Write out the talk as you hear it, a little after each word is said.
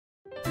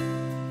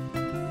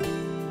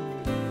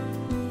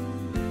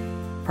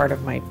part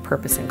of my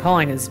purpose and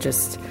calling is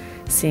just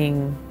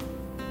seeing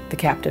the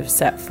captives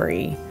set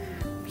free,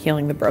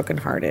 healing the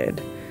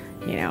brokenhearted,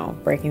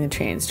 breaking the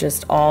chains,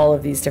 just all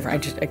of these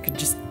different, I could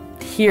just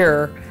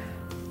hear,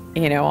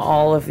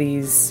 all of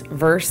these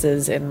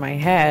verses in my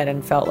head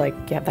and felt like,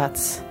 yeah,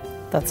 that's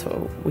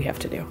what we have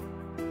to do.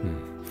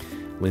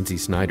 Lindsay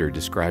Snyder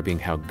describing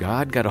how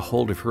God got a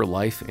hold of her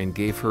life and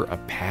gave her a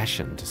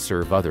passion to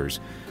serve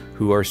others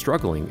who are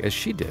struggling as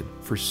she did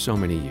for so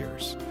many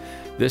years.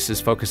 This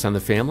is Focus on the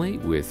Family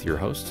with your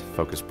host,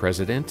 Focus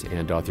President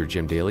and author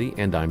Jim Daly,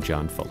 and I'm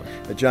John Fuller.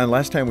 John,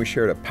 last time we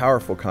shared a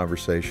powerful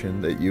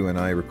conversation that you and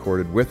I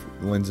recorded with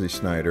Lindsay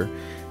Snyder.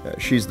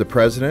 She's the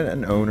president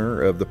and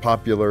owner of the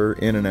popular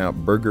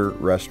In-N-Out burger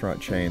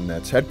restaurant chain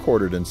that's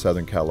headquartered in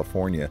Southern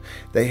California.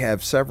 They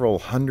have several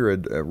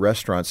hundred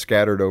restaurants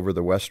scattered over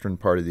the western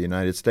part of the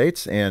United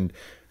States, and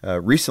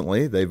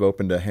recently they've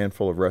opened a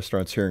handful of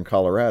restaurants here in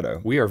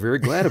Colorado. We are very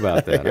glad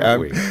about that,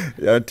 aren't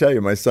we? I'll tell you,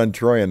 my son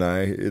Troy and I,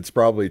 it's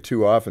probably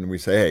too often we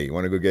say, hey, you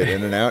want to go get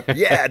In-N-Out?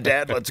 Yeah,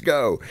 Dad, let's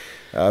go.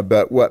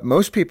 But what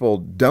most people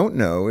don't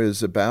know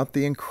is about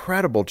the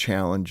incredible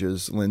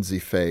challenges Lindsay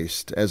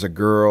faced as a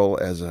girl,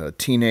 as a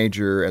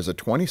teenager, as a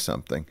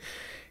 20-something.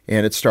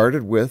 And it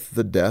started with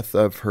the death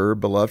of her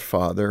beloved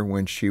father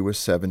when she was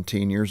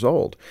 17 years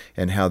old,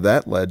 and how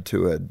that led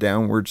to a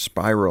downward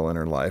spiral in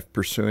her life,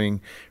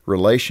 pursuing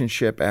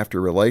relationship after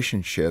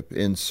relationship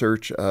in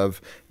search of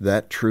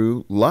that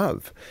true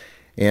love.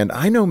 And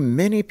I know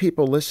many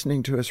people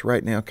listening to us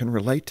right now can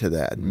relate to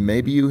that.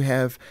 Maybe you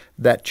have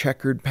that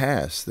checkered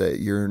past that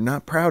you're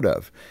not proud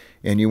of,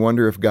 and you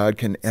wonder if God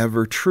can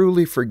ever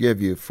truly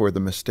forgive you for the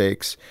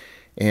mistakes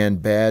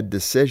and bad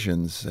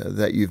decisions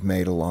that you've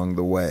made along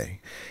the way.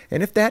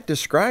 And if that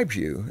describes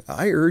you,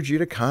 I urge you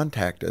to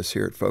contact us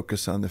here at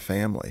Focus on the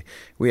Family.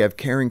 We have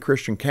caring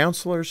Christian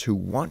counselors who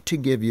want to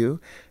give you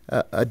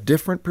a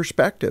different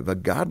perspective, a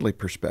godly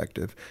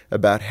perspective,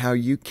 about how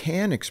you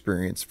can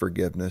experience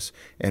forgiveness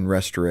and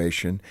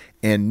restoration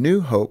and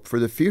new hope for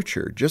the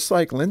future, just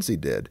like Lindsay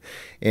did.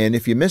 And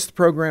if you missed the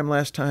program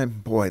last time,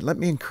 boy, let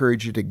me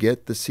encourage you to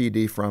get the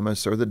CD from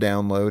us or the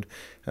download,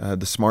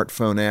 the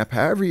smartphone app,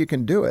 however you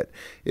can do it.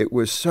 It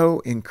was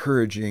so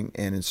encouraging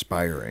and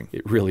inspiring.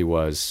 It really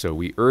was. So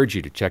we urge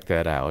you to check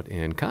that out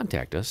and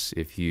contact us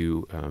if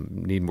you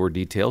need more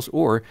details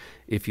or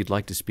if you'd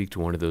like to speak to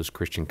one of those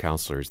Christian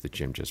counselors that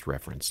Jim just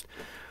referenced.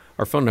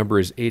 Our phone number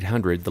is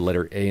 800, the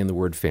letter A in the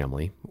word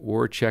family,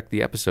 or check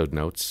the episode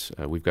notes.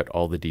 We've got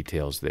all the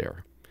details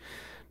there.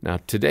 Now,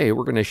 today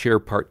we're going to share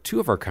part 2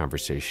 of our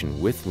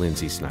conversation with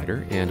Lindsay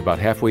Snyder, and about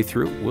halfway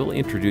through, we'll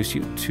introduce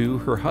you to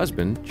her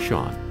husband,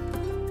 Sean.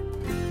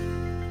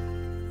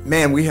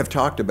 Man, we have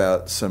talked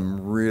about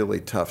some really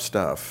tough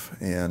stuff,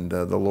 and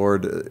the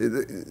Lord,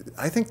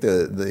 I think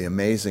the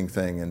amazing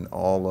thing in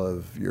all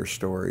of your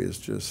story is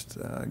just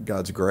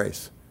God's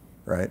grace,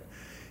 right?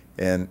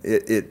 And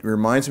it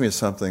reminds me of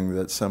something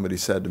that somebody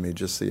said to me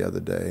just the other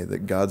day,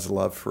 that God's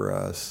love for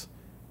us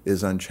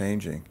is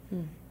unchanging.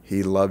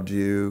 He loved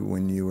you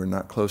when you were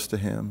not close to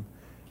Him,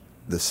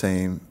 the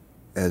same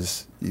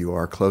as you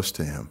are close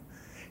to Him.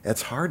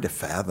 It's hard to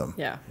fathom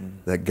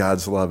that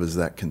God's love is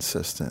that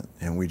consistent,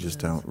 and we just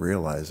don't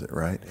realize it,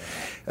 right?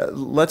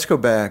 Let's go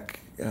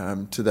back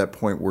to that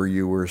point where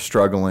you were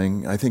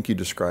struggling. I think you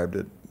described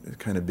it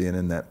kind of being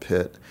in that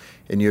pit,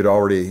 and you had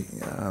already,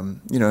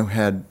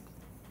 had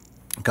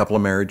a couple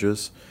of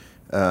marriages,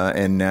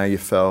 and now you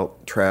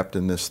felt trapped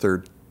in this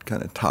third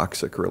kind of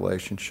toxic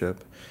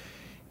relationship.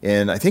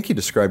 And I think you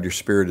described your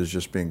spirit as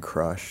just being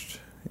crushed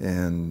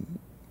and,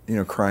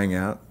 crying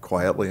out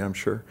quietly, I'm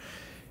sure.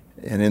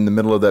 And in the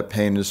middle of that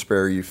pain and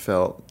despair, you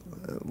felt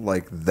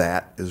like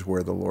that is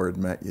where the Lord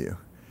met you.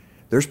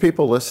 There's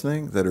people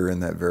listening that are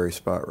in that very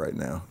spot right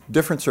now.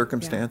 Different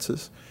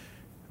circumstances,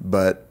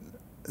 but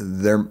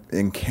their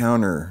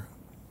encounter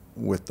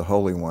with the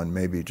Holy One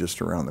may be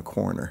just around the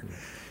corner.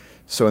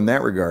 So in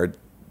that regard,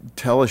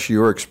 tell us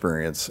your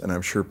experience, and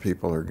I'm sure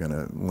people are going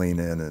to lean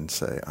in and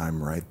say,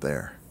 I'm right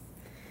there.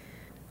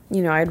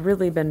 I'd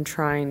really been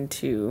trying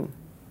to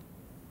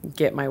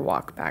get my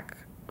walk back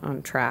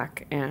on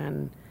track,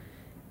 and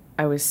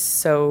I was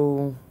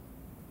so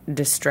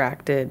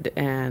distracted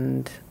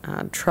and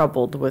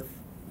troubled with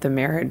the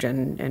marriage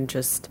and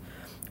just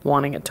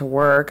wanting it to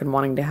work and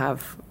wanting to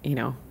have,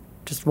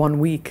 just 1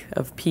 week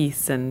of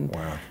peace and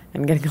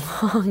getting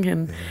along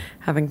and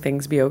having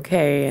things be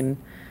okay. And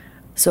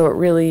so it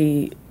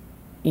really,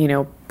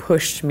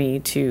 pushed me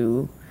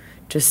to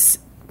just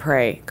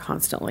pray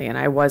constantly. And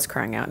I was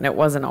crying out, and it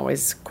wasn't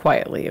always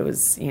quietly. It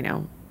was,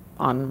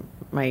 on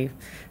my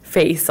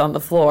face on the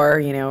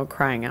floor,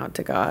 crying out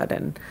to God.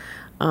 And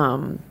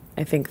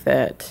I think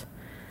that,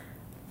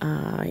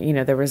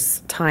 there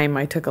was time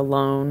I took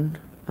alone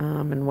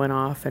and went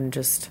off and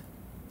just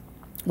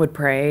would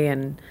pray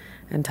and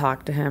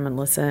talk to Him and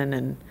listen.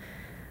 And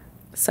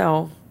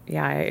so,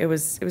 it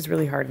was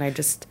really hard. And I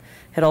just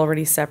had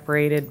already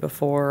separated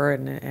before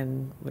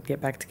and would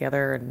get back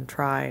together and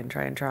try.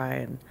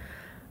 And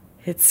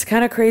it's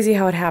kind of crazy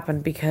how it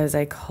happened, because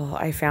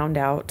I found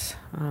out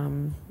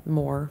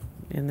more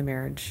in the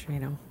marriage,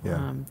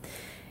 Yeah.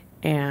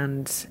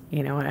 And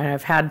and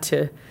I've had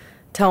to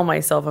tell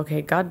myself,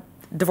 okay,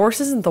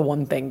 divorce isn't the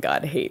one thing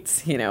God hates.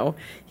 He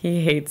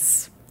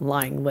hates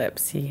lying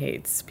lips. He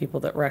hates people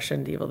that rush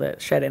into evil,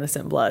 that shed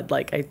innocent blood.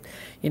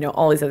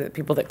 All these other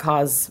people that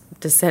cause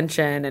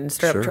dissension and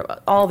stir up Sure. trouble,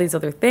 all these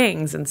other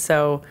things. And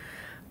so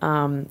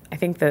I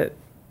think that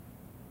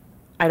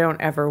I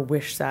don't ever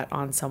wish that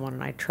on someone,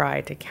 and I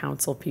try to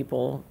counsel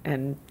people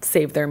and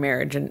save their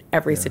marriage in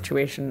every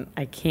situation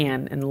I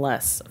can,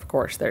 unless, of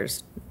course,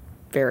 there's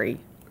very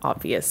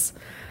obvious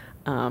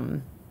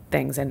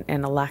things and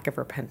a lack of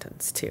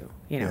repentance too.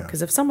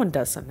 Because if someone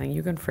does something,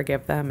 you can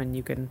forgive them and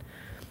you can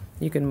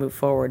move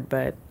forward.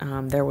 But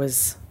there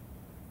was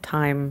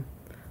time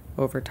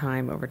over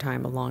time,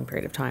 a long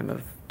period of time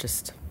of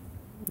just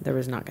there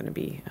was not going to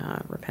be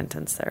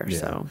repentance there. Yeah.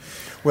 So,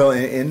 well,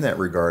 in that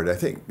regard, I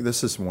think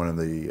this is one of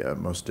the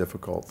most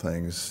difficult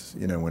things.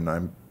 When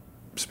I'm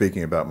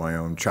speaking about my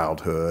own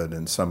childhood,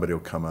 and somebody will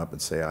come up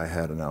and say, "I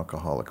had an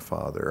alcoholic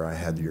father. I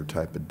had your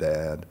type of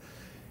dad.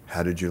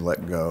 How did you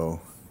let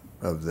go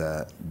of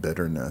that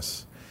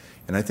bitterness?"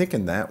 And I think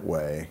in that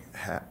way,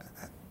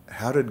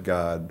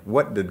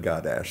 what did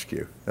God ask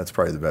you? That's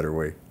probably the better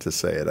way to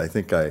say it. I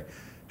think I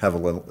have a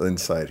little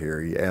insight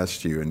here. He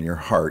asked you in your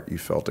heart, you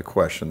felt a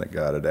question that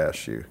God had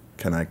asked you,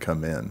 "Can I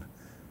come in?"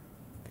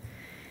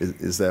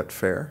 Is that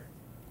fair?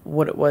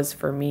 what it was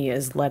for me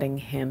is letting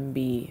him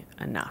be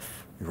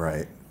enough.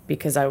 Right.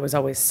 Because I was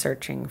always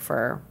searching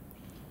for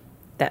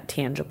that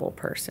tangible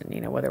person,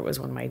 whether it was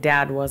when my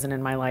dad wasn't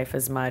in my life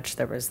as much,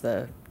 there was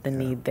the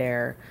need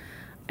there.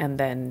 And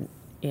then,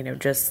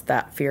 just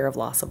that fear of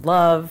loss of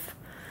love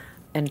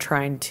and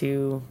trying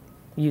to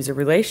use a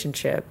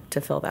relationship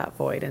to fill that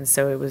void. And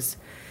so it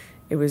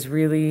was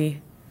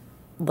really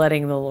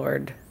letting the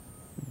Lord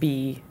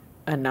be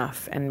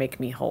enough and make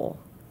me whole.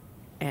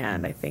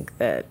 And I think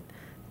that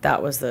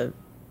was the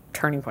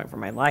turning point for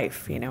my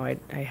life. I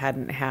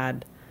hadn't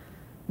had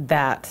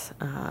that,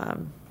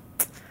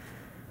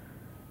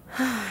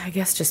 I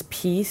guess, just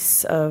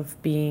peace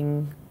of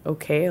being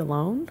okay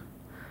alone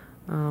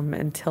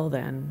until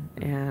then.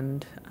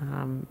 And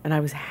I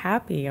was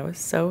happy. I was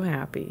so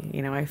happy.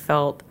 I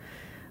felt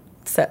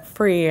set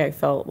free. I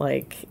felt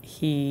like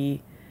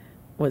he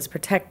was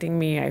protecting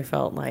me. I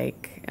felt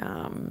like,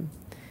 I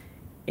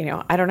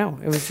don't know.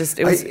 It was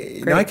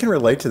great. I can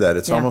relate to that.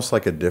 It's Yeah. almost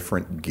like a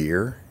different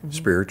gear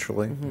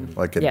spiritually,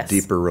 like a Yes.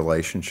 deeper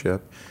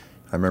relationship.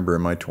 I remember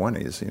in my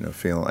 20s,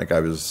 feeling like I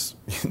was,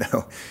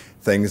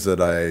 things that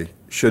I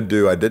should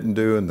do, I didn't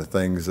do, and the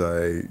things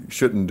I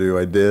shouldn't do,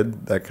 I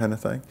did, that kind of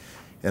thing.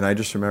 And I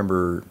just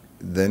remember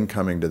then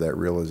coming to that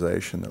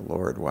realization that,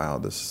 Lord, wow,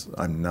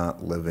 I'm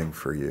not living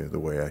for you the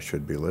way I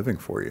should be living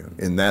for you,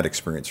 in that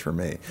experience for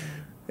me.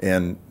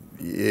 And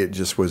it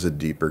just was a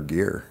deeper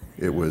gear.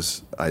 It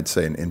was, I'd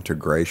say, an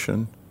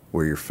integration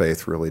where your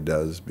faith really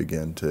does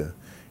begin to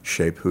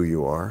shape who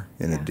you are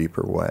in a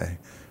deeper way.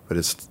 But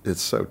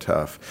it's so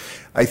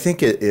tough. I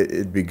think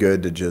it'd be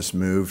good to just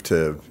move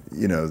to,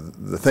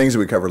 the things that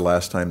we covered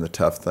last time, the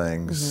tough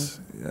things,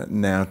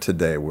 now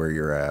today where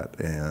you're at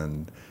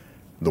and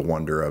the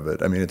wonder of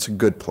it. I mean, it's a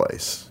good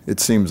place.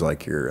 It seems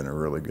like you're in a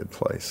really good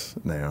place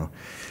now.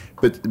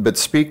 But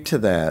speak to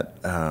that,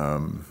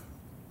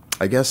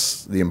 I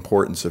guess, the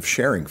importance of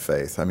sharing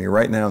faith. I mean,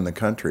 right now in the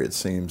country, it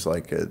seems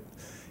like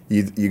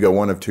you go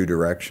one of two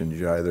directions.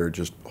 You either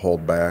just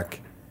hold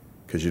back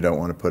because you don't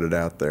want to put it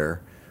out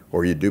there,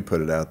 or you do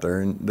put it out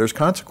there, and there's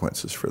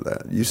consequences for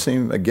that. You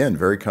seem, again,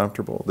 very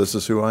comfortable. This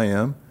is who I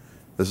am.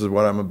 This is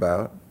what I'm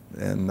about,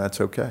 and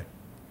that's okay.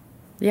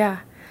 Yeah.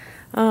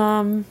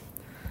 Well,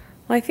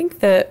 I think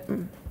that,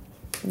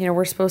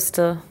 we're supposed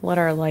to let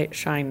our light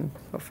shine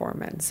before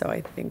men. So I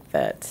think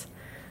that,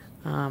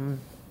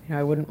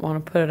 I wouldn't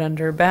want to put it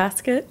under a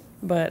basket,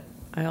 but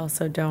I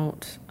also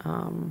don't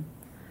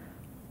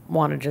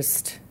want to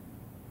just,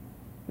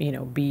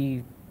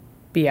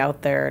 be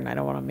out there, and I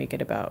don't want to make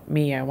it about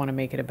me. I want to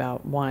make it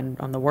about, one,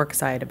 on the work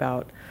side,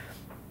 about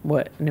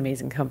what an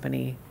amazing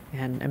company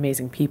and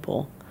amazing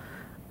people,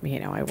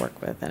 I work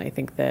with. And I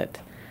think that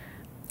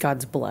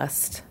God's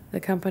blessed the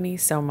company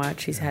so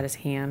much. He's had his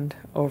hand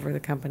over the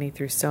company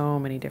through so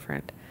many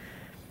different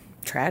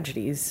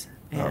tragedies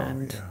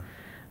and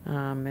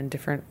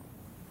different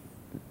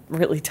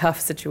really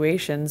tough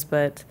situations.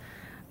 But,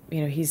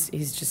 he's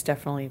just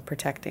definitely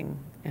protecting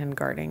and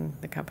guarding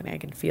the company. I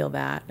can feel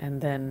that. And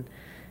then,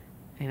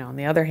 on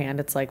the other hand,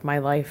 it's like my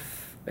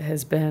life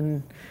has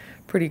been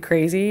pretty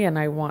crazy, and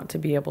I want to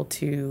be able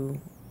to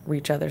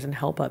reach others and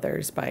help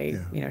others by,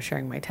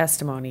 sharing my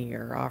testimony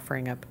or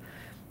offering up,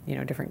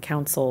 different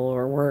counsel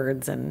or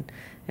words, and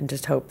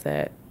just hope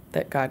that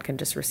God can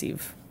just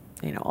receive,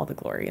 all the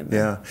glory in them.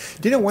 Yeah.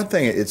 Do you know one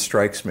thing it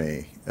strikes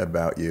me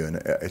about you, and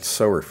it's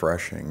so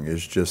refreshing,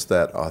 is just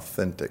that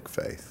authentic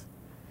faith.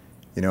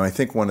 I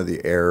think one of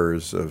the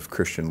errors of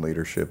Christian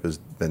leadership has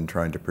been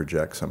trying to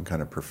project some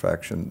kind of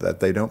perfection that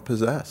they don't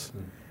possess,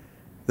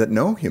 that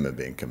no human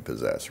being can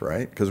possess,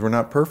 right? Because we're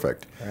not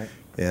perfect. Right.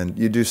 And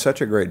you do such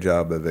a great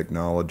job of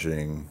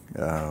acknowledging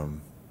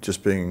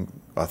just being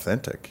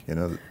authentic,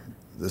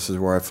 this is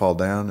where I fall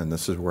down, and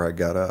this is where I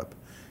got up,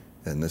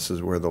 and this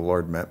is where the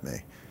Lord met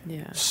me.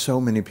 Yeah.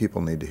 So many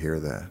people need to hear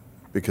that,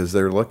 because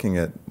they're looking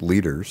at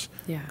leaders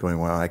going,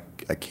 well,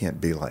 I can't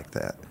be like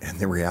that. And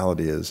the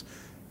reality is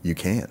you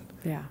can.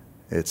 Yeah.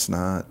 It's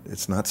not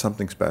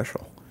something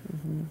special.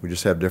 Mm-hmm. We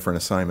just have different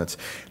assignments.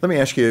 Let me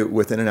ask you,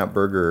 with In-N-Out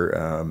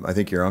Burger, I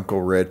think your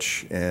Uncle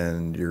Rich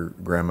and your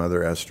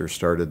grandmother Esther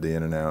started the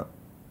In-N-Out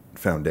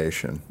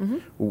Foundation. Mm-hmm.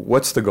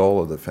 What's the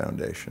goal of the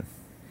foundation?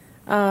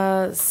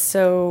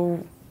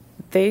 So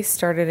they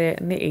started it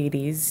in the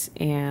 80s,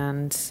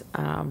 and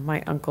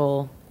my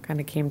uncle kind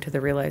of came to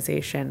the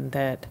realization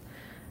that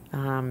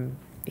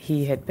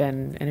he had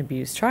been an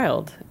abused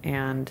child,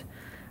 and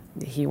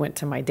he went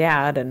to my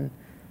dad, and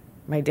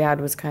my dad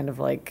was kind of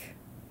like,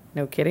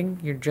 no kidding,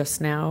 you're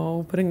just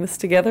now putting this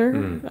together?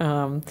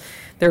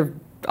 They're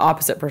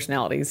opposite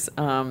personalities,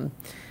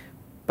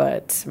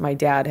 but my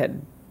dad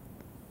had,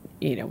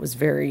 was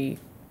very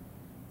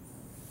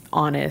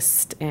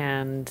honest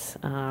and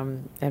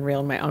real.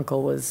 And my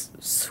uncle was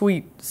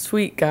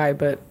sweet guy,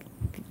 but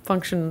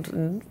functioned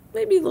in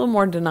maybe a little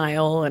more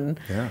denial and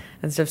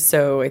stuff.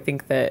 So I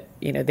think that,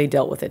 they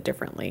dealt with it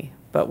differently.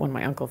 But when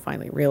my uncle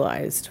finally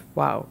realized,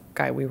 wow,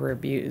 guy, we were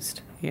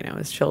abused,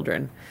 as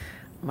children,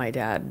 my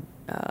dad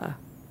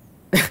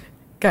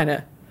kind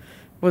of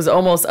was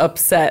almost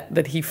upset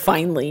that he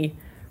finally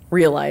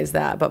realized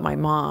that. But my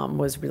mom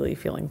was really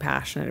feeling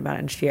passionate about it,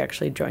 and she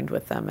actually joined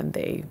with them, and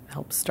they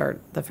helped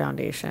start the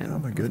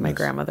foundation with my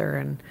grandmother.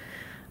 And,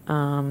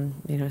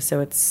 so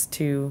it's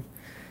to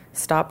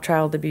stop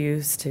child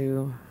abuse,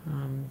 to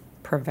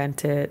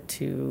prevent it,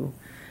 to,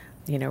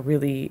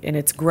 really, and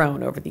it's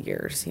grown over the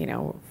years,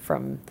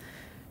 from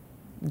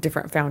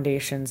different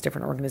foundations,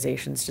 different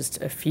organizations,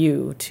 just a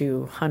few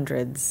to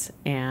hundreds,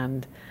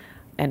 and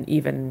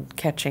even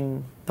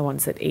catching the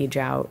ones that age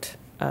out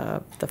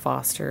the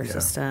foster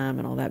system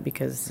and all that,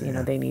 because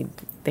they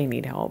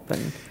need help.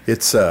 And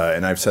it's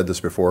and I've said this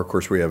before. Of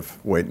course, we have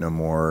Wait No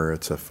More.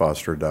 It's a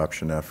foster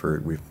adoption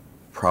effort. We've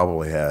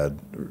probably had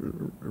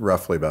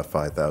roughly about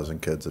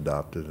 5,000 kids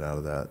adopted out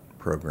of that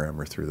program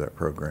or through that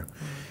program,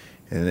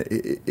 and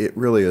it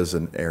really is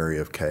an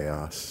area of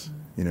chaos.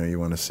 You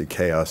want to see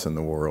chaos in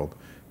the world,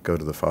 go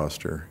to the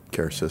foster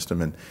care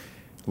system, and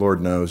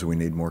Lord knows we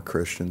need more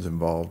Christians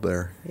involved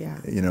there. Yeah.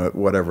 At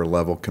whatever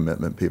level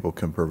commitment people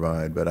can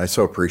provide. But I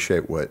so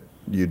appreciate what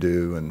you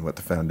do and what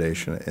the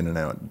foundation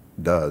In-N-Out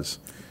does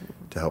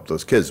to help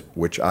those kids,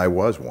 which I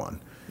was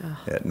one.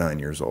 At 9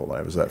 years old,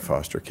 I was that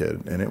foster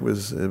kid, and it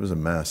was a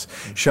mess.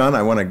 Sean,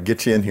 I want to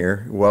get you in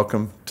here.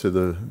 Welcome to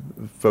the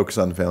Focus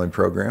on the Family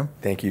program.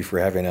 Thank you for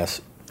having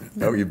us.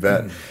 Oh, you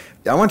bet.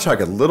 I want to talk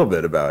a little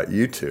bit about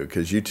you two,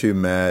 because you two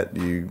met.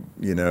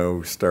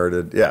 You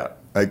started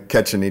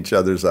catching each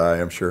other's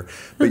eye, I'm sure.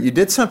 But you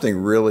did something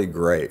really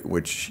great,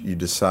 which you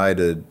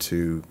decided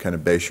to kind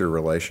of base your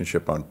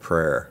relationship on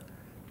prayer.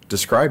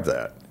 Describe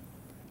that.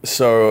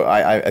 So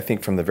I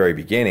think from the very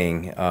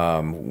beginning,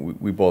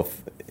 we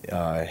both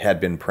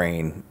had been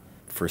praying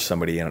for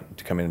somebody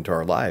to come into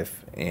our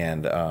life.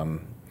 And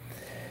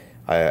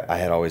I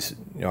had always,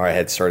 I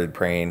had started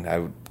praying.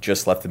 I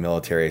just left the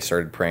military. I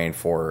started praying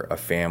for a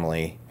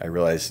family. I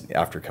realized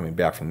after coming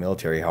back from the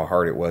military how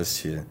hard it was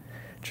to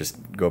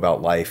just go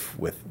about life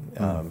with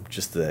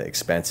just the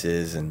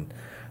expenses, and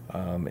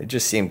it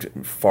just seemed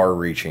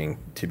far-reaching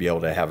to be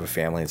able to have a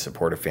family and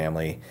support a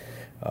family.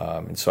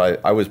 And so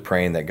I was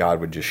praying that God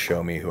would just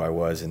show me who I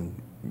was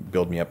and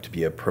build me up to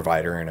be a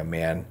provider and a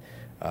man,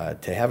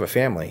 to have a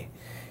family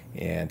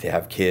and to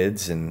have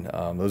kids. And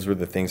those were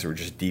the things that were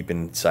just deep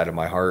inside of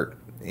my heart.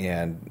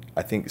 And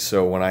I think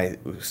so when I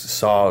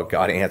saw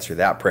God answer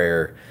that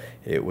prayer,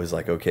 it was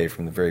like, okay,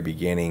 from the very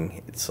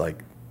beginning, it's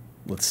like,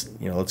 let's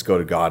go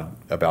to God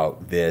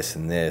about this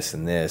and this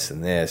and this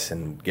and this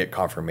and get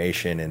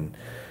confirmation, and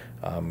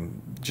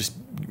just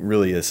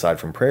really aside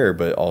from prayer,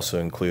 but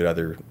also include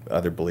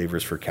other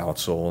believers for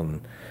counsel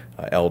and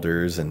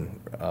elders.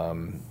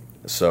 And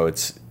so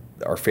it's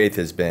our faith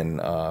has been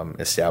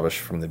established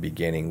from the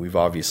beginning. We've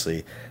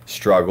obviously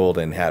struggled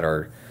and had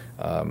our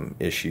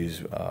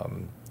issues.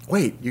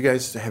 Wait, you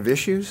guys have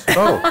issues?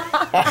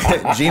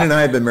 Oh, Gene and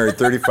I have been married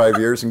 35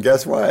 years, and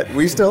guess what?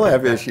 We still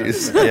have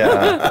issues.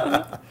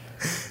 Yeah.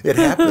 It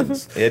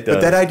happens. It does.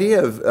 But that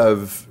idea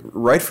of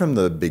right from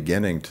the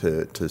beginning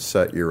to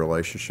set your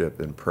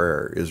relationship in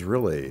prayer is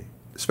really,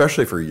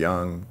 especially for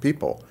young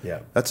people,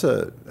 that's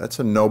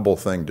a noble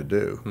thing to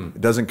do.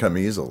 It doesn't come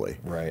easily.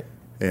 Right.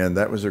 And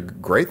that was a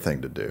great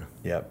thing to do.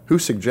 Yep. Who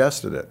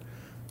suggested it?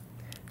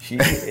 She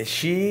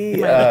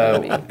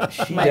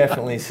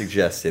definitely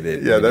suggested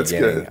it. Yeah, in the that's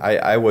beginning. good.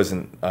 I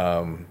wasn't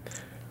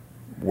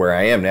where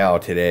I am now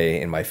today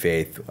in my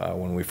faith.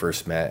 When we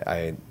first met,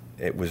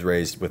 it was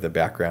raised with a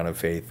background of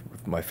faith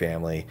with my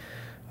family.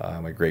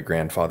 My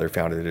great-grandfather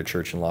founded a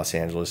church in Los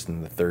Angeles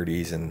in the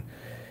 30s, and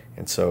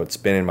so it's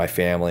been in my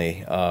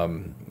family.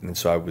 And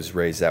so I was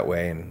raised that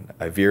way, and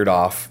I veered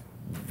off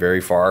very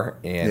far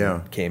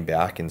and came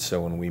back. And so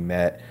when we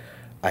met,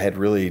 I had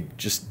really,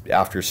 just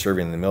after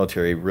serving in the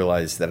military,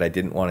 realized that I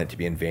didn't want it to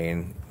be in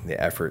vain,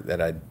 the effort that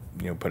I'd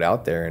put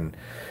out there. And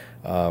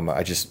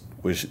I just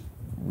was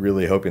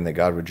really hoping that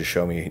God would just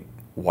show me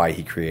why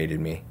he created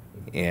me.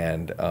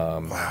 And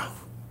Wow.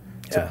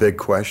 It's yeah. a big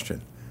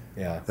question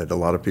Yeah. that a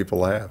lot of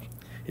people have.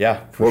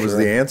 Yeah. for What was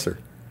sure. the answer?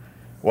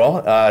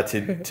 Well,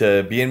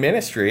 to be in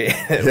ministry.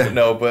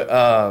 No, but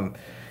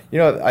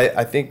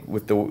I think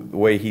with the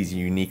way he's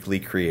uniquely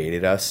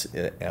created us,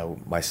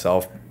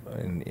 myself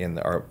in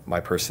my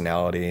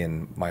personality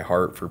and my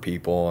heart for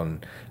people,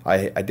 and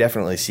I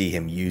definitely see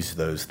him use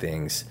those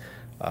things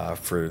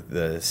for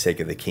the sake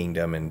of the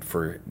kingdom and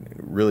for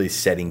really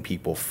setting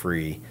people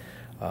free.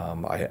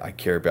 I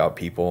care about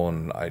people,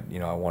 and I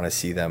want to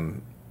see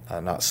them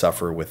not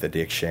suffer with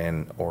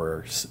addiction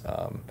or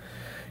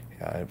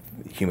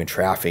human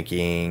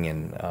trafficking,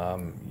 and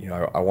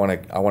I want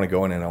to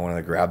go in and I want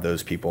to grab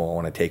those people. I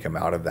want to take them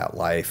out of that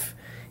life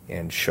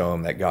and show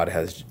them that God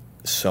has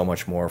so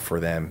much more for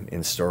them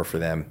in store for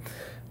them,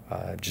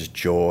 just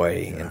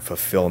joy and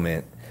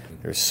fulfillment.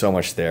 There's so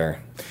much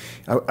there.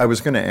 I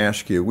was going to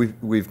ask you.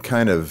 We've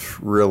kind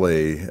of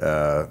really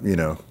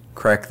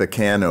cracked the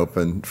can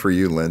open for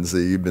you,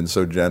 Lindsay. You've been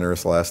so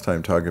generous last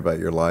time talking about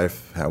your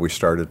life, how we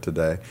started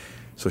today.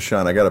 So,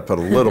 Sean, I got to put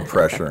a little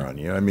pressure on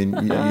you. I mean,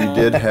 you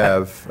did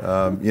have,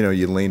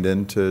 you leaned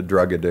into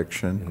drug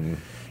addiction.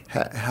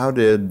 Mm-hmm. How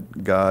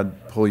did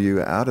God pull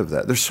you out of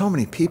that? There's so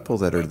many people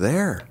that are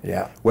there.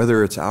 Yeah.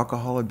 Whether it's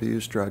alcohol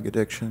abuse, drug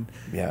addiction.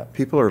 Yeah.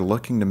 People are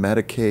looking to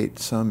medicate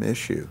some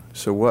issue.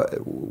 So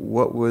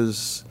what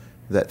was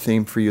that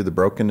theme for you? The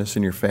brokenness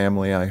in your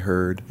family, I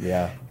heard.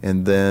 Yeah.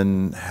 And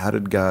then how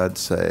did God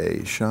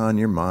say, Sean,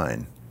 you're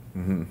mine.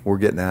 Mm-hmm. We're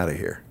getting out of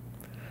here.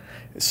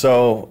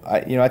 So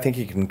I think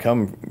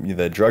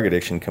the drug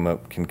addiction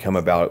can come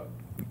about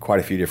quite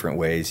a few different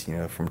ways.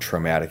 From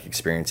traumatic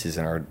experiences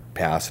in our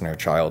past and our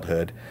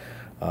childhood,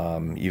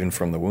 even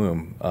from the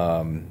womb.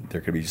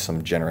 There could be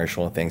some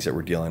generational things that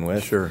we're dealing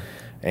with. Sure.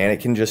 And it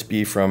can just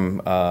be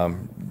from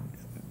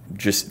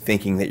just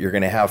thinking that you're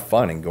going to have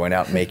fun and going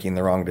out and making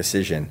the wrong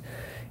decision,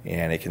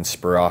 and it can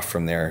spur off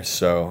from there.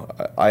 So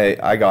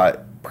I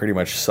got pretty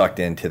much sucked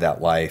into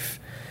that life,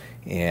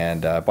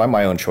 and by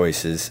my own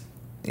choices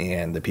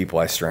and the people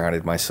I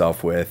surrounded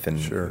myself with, and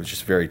Sure. It was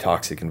just a very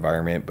toxic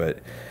environment. But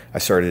I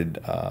started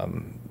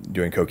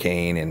doing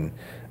cocaine and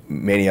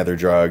many other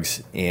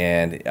drugs,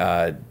 and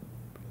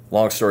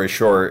long story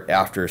short,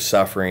 after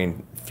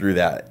suffering through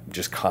that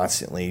just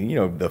constantly,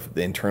 the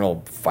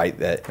internal fight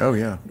that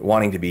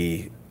wanting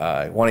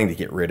to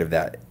get rid of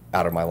that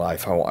out of my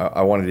life.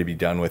 I wanted to be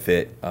done with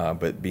it,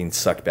 but being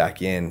sucked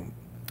back in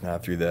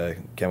through the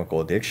chemical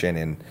addiction,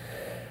 and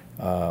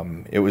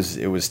it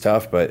was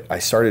tough. But I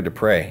started to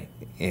pray,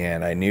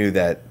 and I knew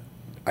that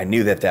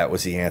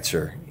was the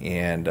answer.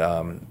 And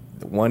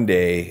one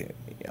day,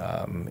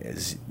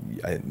 as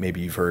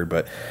maybe you've heard,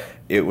 but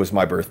it was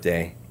my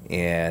birthday,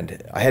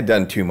 and I had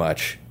done too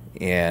much,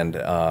 and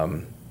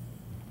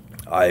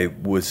I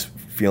was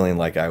feeling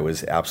like I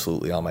was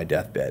absolutely on my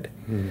deathbed.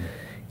 Mm.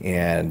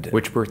 And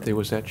which birthday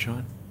was that,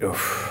 Sean?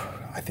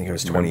 I think it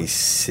was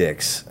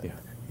 26. Yeah.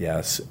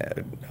 Yes,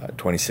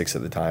 26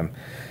 at the time.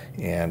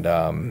 And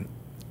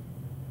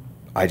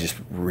I just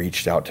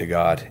reached out to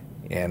God,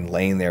 and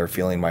laying there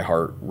feeling my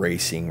heart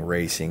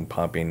racing,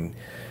 pumping,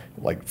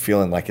 like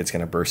feeling like it's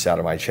going to burst out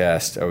of my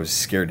chest. I was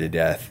scared to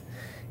death.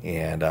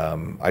 And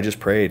I just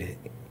prayed,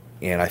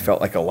 and I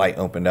felt like a light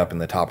opened up in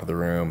the top of the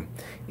room,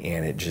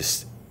 and it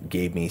just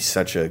gave me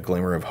such a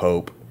glimmer of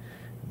hope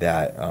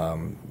that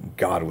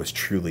God was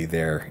truly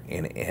there,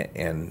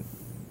 and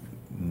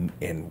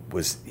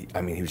was,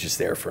 he was just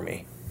there for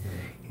me.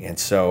 And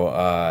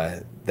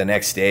so the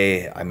next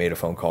day I made a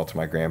phone call to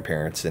my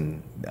grandparents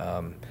and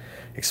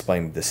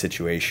explained the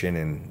situation,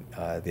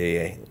 and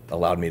they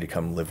allowed me to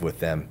come live with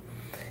them.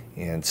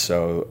 And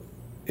so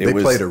they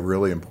played a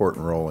really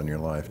important role in your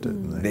life,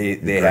 didn't they?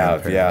 They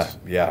have,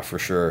 yeah, for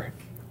sure.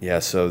 Yeah,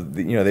 so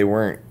they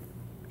weren't,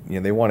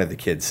 they wanted the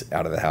kids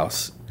out of the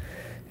house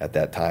at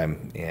that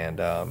time, and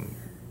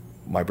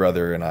my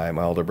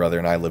older brother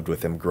and I lived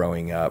with them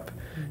growing up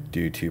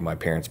due to my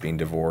parents being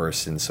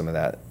divorced and some of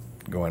that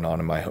going on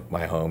in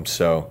my home.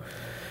 So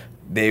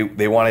they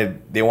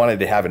wanted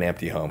to have an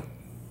empty home,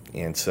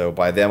 and so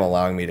by them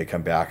allowing me to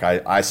come back,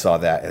 I saw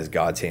that as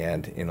God's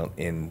hand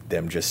in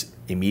them just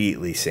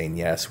immediately saying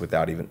yes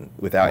without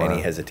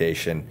any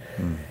hesitation.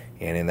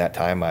 And in that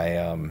time,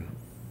 I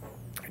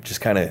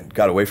just kind of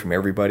got away from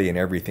everybody and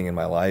everything in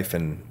my life,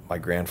 and my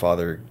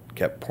grandfather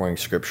kept pouring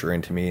scripture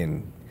into me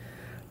and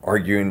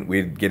arguing.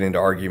 We'd get into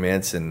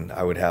arguments, and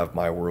I would have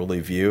my worldly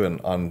view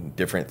on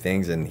different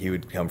things, and he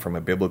would come from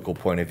a biblical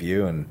point of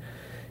view, and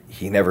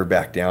he never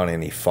backed down,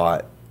 and he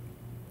fought.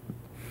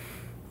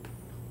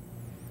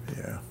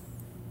 Yeah.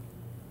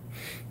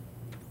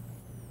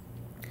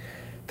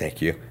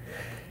 Thank you.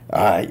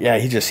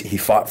 He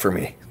fought for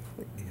me.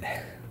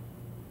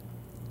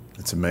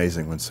 It's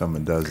amazing when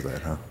someone does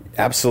that, huh?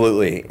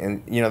 Absolutely.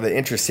 And the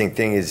interesting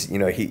thing is,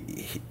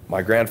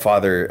 my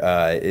grandfather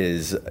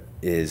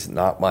is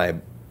not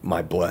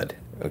my blood.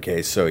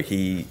 Okay, so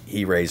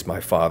he raised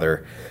my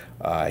father.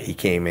 He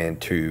came in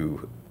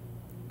to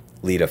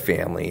lead a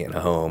family and a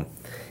home,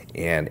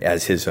 and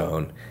as his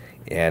own,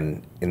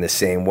 And in the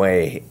same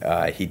way,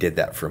 he did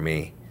that for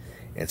me.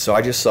 And so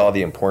I just saw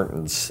the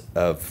importance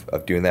of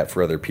doing that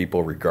for other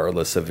people,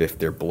 regardless of if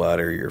they're blood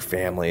or your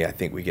family. I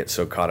think we get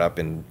so caught up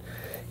in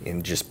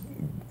just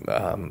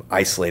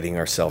isolating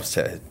ourselves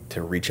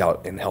to reach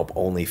out and help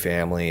only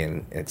family.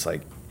 And it's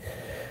like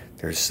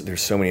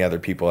there's so many other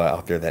people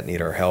out there that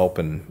need our help.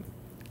 And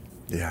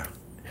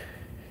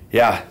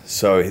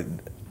so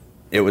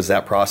it was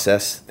that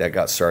process that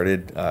got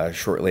started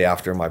shortly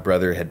after my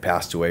brother had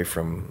passed away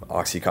from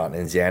OxyContin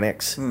and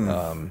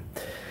Xanax.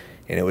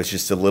 And it was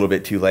just a little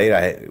bit too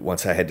late.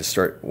 Once I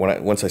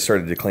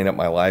started to clean up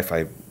my life,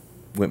 I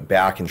went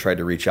back and tried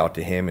to reach out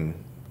to him, and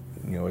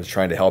was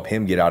trying to help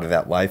him get out of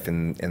that life.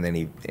 And then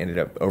he ended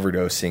up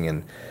overdosing,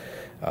 and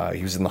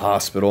he was in the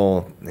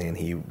hospital, and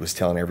he was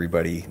telling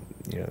everybody,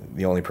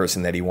 the only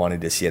person that he wanted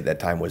to see at that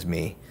time was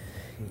me.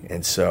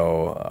 And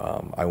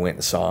so I went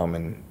and saw him,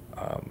 and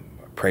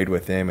prayed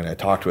with him, and I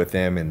talked with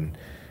him, and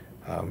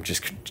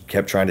just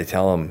kept trying to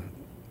tell him,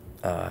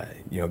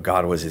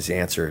 God was his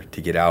answer to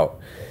get out.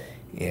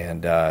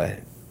 And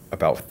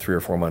about 3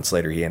 or 4 months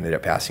later, he ended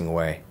up passing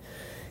away.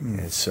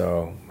 And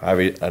so I have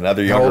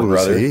another younger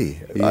brother. How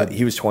old was he?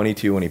 He was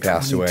 22 when he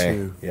passed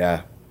away.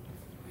 Yeah.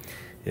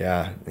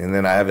 And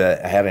then I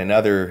had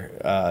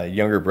another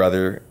younger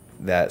brother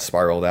that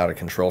spiraled out of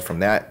control from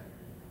that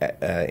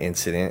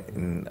incident,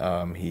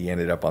 and he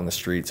ended up on the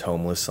streets,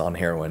 homeless, on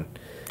heroin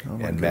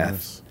and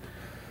meth.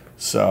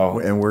 So,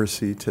 and where's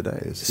he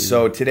today?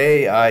 So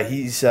today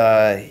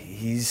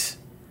he's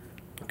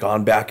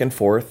gone back and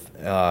forth.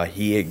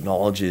 He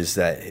acknowledges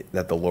that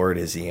the Lord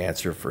is the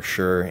answer for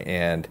sure,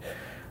 and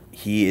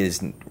he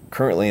is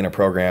currently in a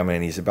program,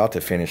 and he's about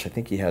to finish. I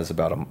think he has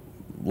about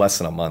less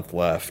than a month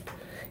left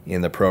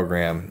in the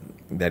program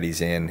that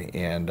he's in,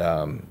 and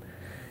I'm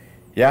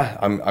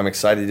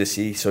excited to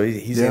see. So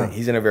he's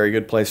in a very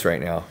good place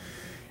right now.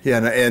 Yeah,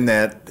 and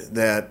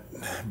that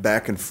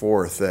back and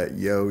forth, that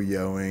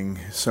yo-yoing,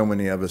 so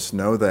many of us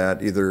know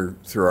that either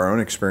through our own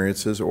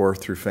experiences or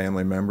through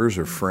family members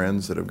or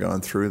friends that have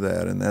gone through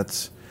that, and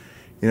that's,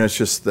 it's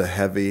just the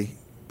heavy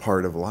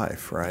part of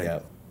life, right? Yeah.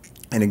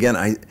 And again,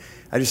 I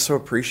just so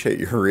appreciate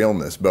your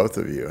realness, both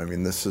of you. I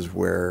mean, this is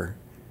where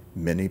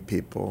many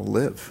people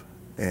live,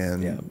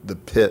 and the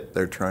pit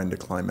they're trying to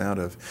climb out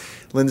of.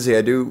 Lindsay,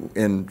 I do,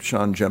 and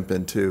Sean jump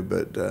in too,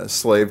 but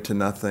Slave to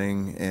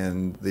Nothing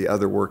and the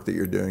other work that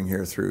you're doing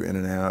here through In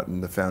and Out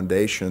and the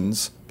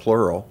foundations,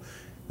 plural,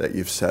 that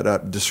you've set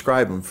up,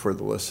 describe them for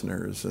the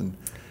listeners and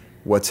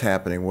what's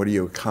happening. What are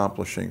you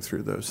accomplishing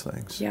through those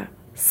things? Yeah.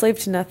 Slave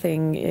to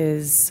Nothing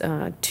is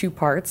 2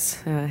 parts,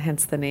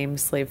 hence the name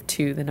Slave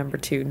to, the number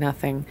 2,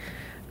 nothing.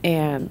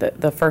 And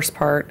the first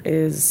part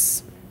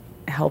is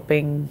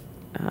helping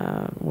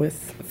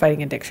with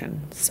fighting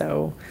addiction.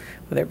 So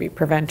whether it be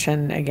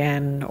prevention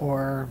again,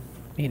 or,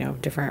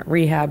 different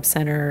rehab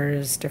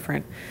centers,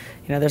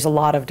 there's a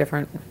lot of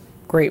different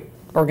great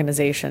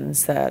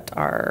organizations that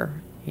are,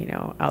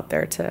 out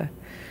there to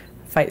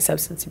fight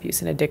substance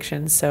abuse and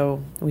addiction.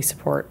 So we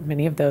support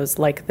many of those,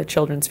 like the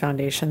Children's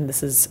Foundation.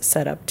 This is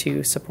set up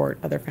to support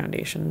other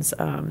foundations,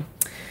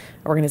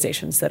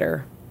 organizations that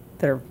are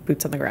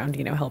boots on the ground,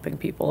 helping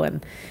people.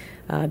 And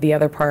the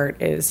other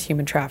part is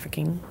human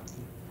trafficking.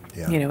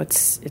 Yeah.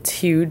 It's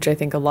huge. I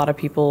think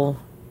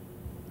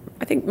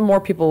more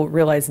people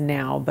realize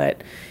now,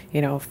 but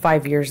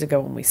 5 years ago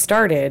when we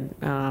started,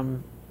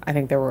 I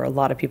think there were a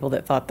lot of people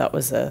that thought that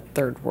was a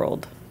third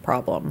world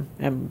problem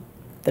and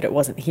that it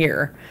wasn't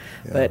here.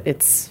 Yeah. But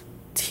it's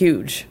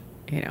huge.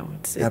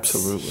 It's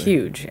absolutely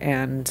huge.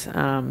 And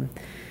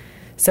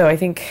so I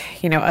think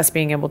us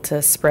being able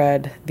to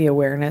spread the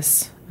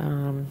awareness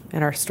in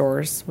our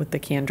stores with the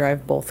Can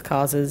Drive both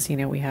causes.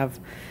 We have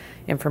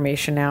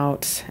information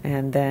out,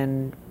 and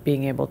then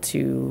being able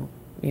to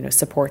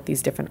support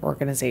these different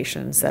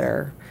organizations that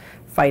are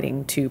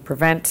fighting to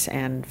prevent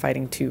and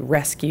fighting to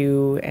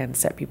rescue and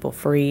set people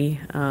free.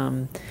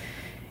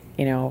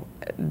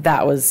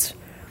 That was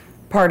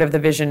part of the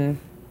vision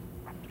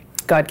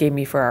God gave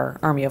me for our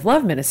Army of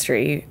Love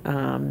ministry,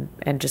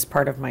 and just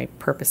part of my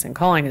purpose and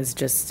calling is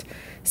just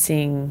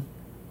seeing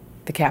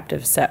the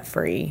captives set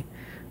free,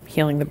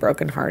 healing the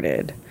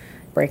brokenhearted,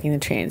 breaking the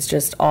chains,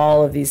 just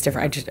all of these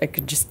different, I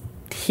could just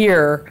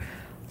hear,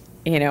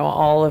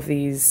 all of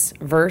these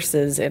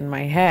verses in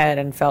my head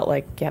and felt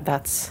like,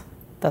 that's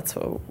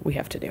what we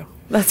have to do.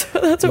 That's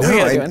what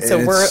we are doing.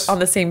 So we're on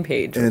the same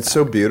page. And it's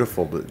so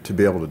beautiful to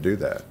be able to do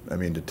that. I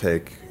mean, to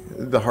take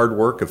the hard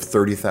work of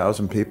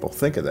 30,000 people.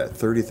 Think of that,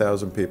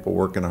 30,000 people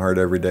working hard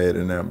every day at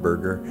In-N-Out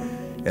Burger.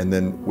 And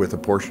then with a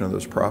portion of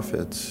those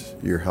profits,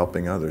 you're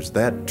helping others.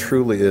 That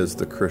truly is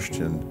the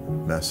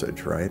Christian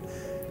message, right?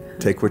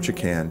 Take what you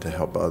can to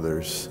help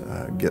others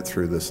get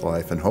through this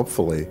life, and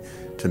hopefully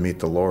to meet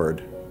the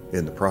Lord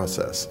in the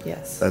process.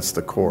 Yes. That's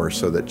the core,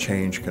 so that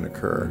change can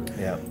occur.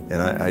 Yeah.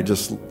 And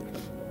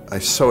I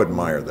so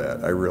admire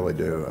that. I really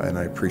do. And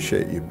I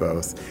appreciate you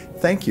both.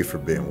 Thank you for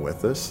being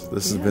with us.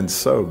 This has been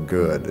so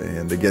good.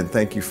 And again,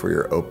 thank you for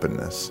your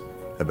openness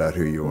about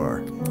who you are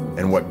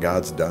and what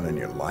God's done in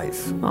your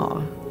life.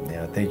 Aw.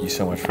 Yeah, thank you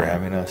so much for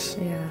having us.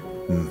 Yeah.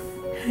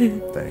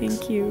 Thanks.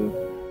 Thank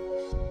you.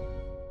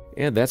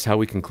 And that's how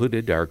we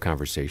concluded our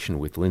conversation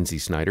with Lindsay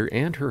Snyder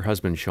and her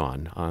husband,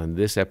 Sean, on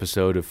this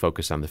episode of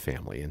Focus on the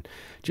Family. And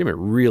Jim, it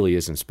really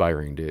is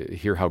inspiring to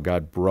hear how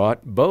God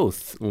brought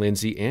both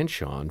Lindsay and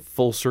Sean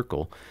full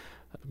circle,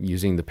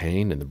 using the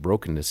pain and the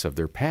brokenness of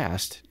their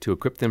past to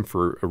equip them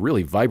for a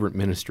really vibrant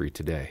ministry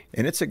today.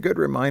 And it's a good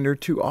reminder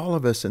to all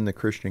of us in the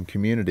Christian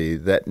community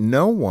that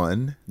no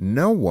one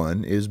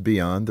is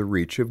beyond the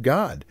reach of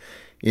God.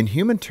 In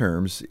human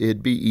terms,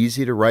 it'd be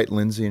easy to write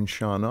Lindsay and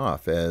Sean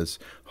off as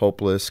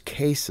hopeless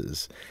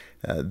cases.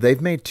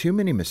 They've made too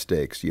many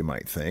mistakes, you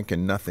might think,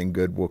 and nothing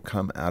good will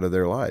come out of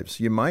their lives.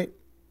 You might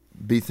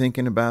be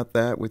thinking about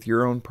that with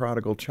your own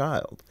prodigal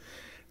child.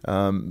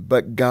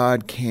 But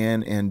God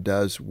can and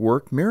does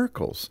work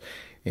miracles.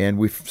 And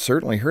we've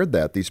certainly heard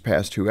that these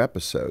past 2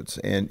 episodes.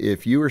 And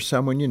if you or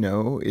someone you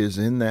know is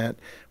in that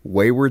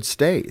wayward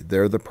state,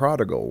 they're the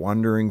prodigal,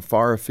 wandering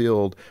far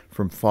afield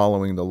from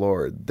following the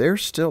Lord,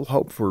 there's still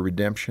hope for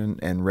redemption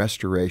and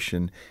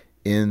restoration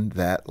in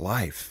that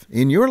life,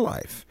 in your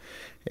life.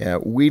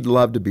 We'd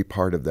love to be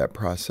part of that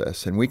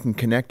process, and we can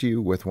connect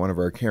you with one of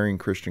our caring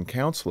Christian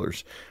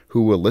counselors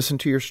who will listen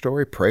to your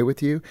story, pray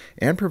with you,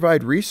 and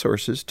provide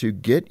resources to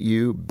get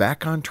you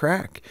back on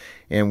track.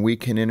 And we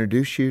can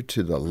introduce you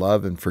to the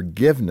love and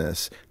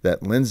forgiveness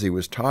that Lindsay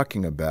was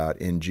talking about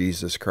in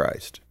Jesus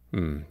Christ.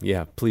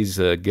 Yeah, please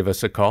give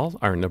us a call.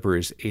 Our number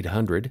is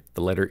 800,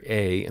 the letter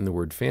A in the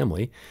word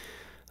family.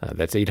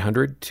 That's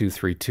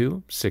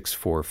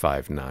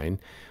 800-232-6459.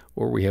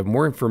 Or we have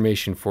more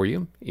information for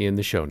you in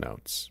the show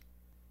notes.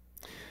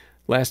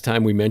 Last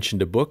time we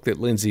mentioned a book that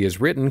Lindsay has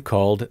written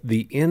called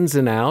The Ins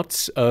and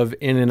Outs of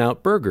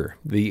In-N-Out Burger,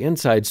 the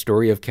inside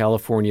story of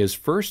California's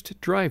first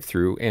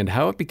drive-thru and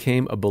how it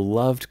became a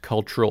beloved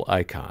cultural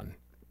icon.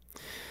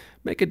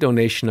 Make a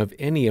donation of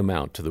any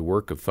amount to the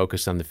work of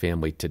Focus on the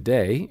Family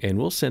today, and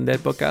we'll send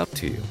that book out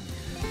to you.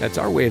 That's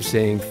our way of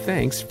saying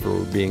thanks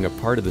for being a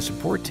part of the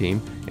support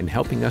team and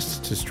helping us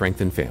to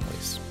strengthen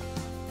families.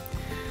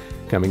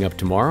 Coming up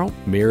tomorrow,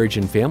 marriage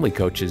and family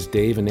coaches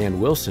Dave and Ann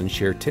Wilson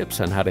share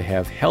tips on how to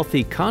have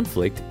healthy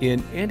conflict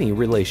in any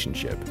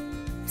relationship.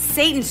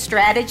 Satan's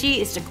strategy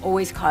is to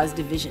always cause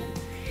division.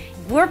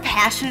 We're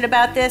passionate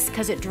about this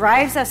because it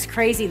drives us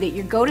crazy that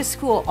you go to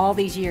school all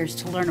these years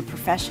to learn a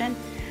profession,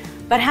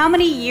 but how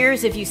many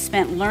years have you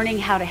spent learning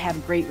how to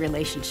have great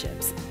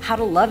relationships, how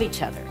to love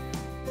each other?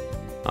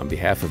 On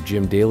behalf of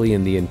Jim Daly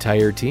and the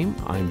entire team,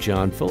 I'm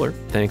John Fuller.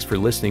 Thanks for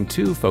listening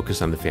to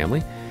Focus on the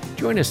Family.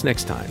 Join us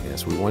next time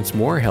as we once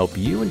more help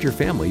you and your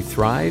family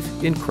thrive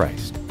in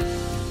Christ.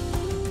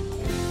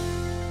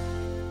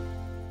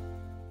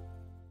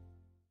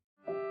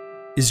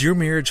 Is your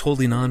marriage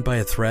holding on by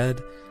a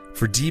thread?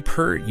 For deep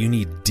hurt, you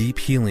need deep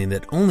healing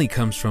that only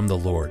comes from the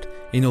Lord.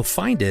 And you'll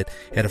find it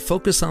at a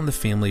Focus on the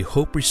Family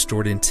Hope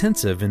Restored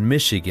Intensive in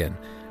Michigan.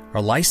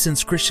 Our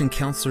licensed Christian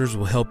counselors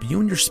will help you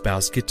and your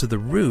spouse get to the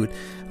root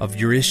of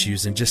your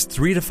issues in just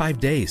 3 to 5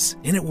 days.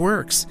 And it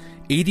works.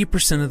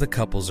 80% of the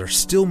couples are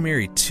still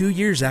married 2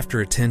 years after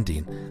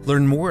attending.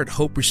 Learn more at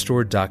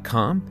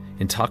hoperestored.com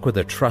and talk with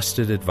a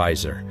trusted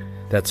advisor.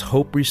 That's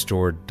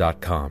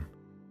hoperestored.com.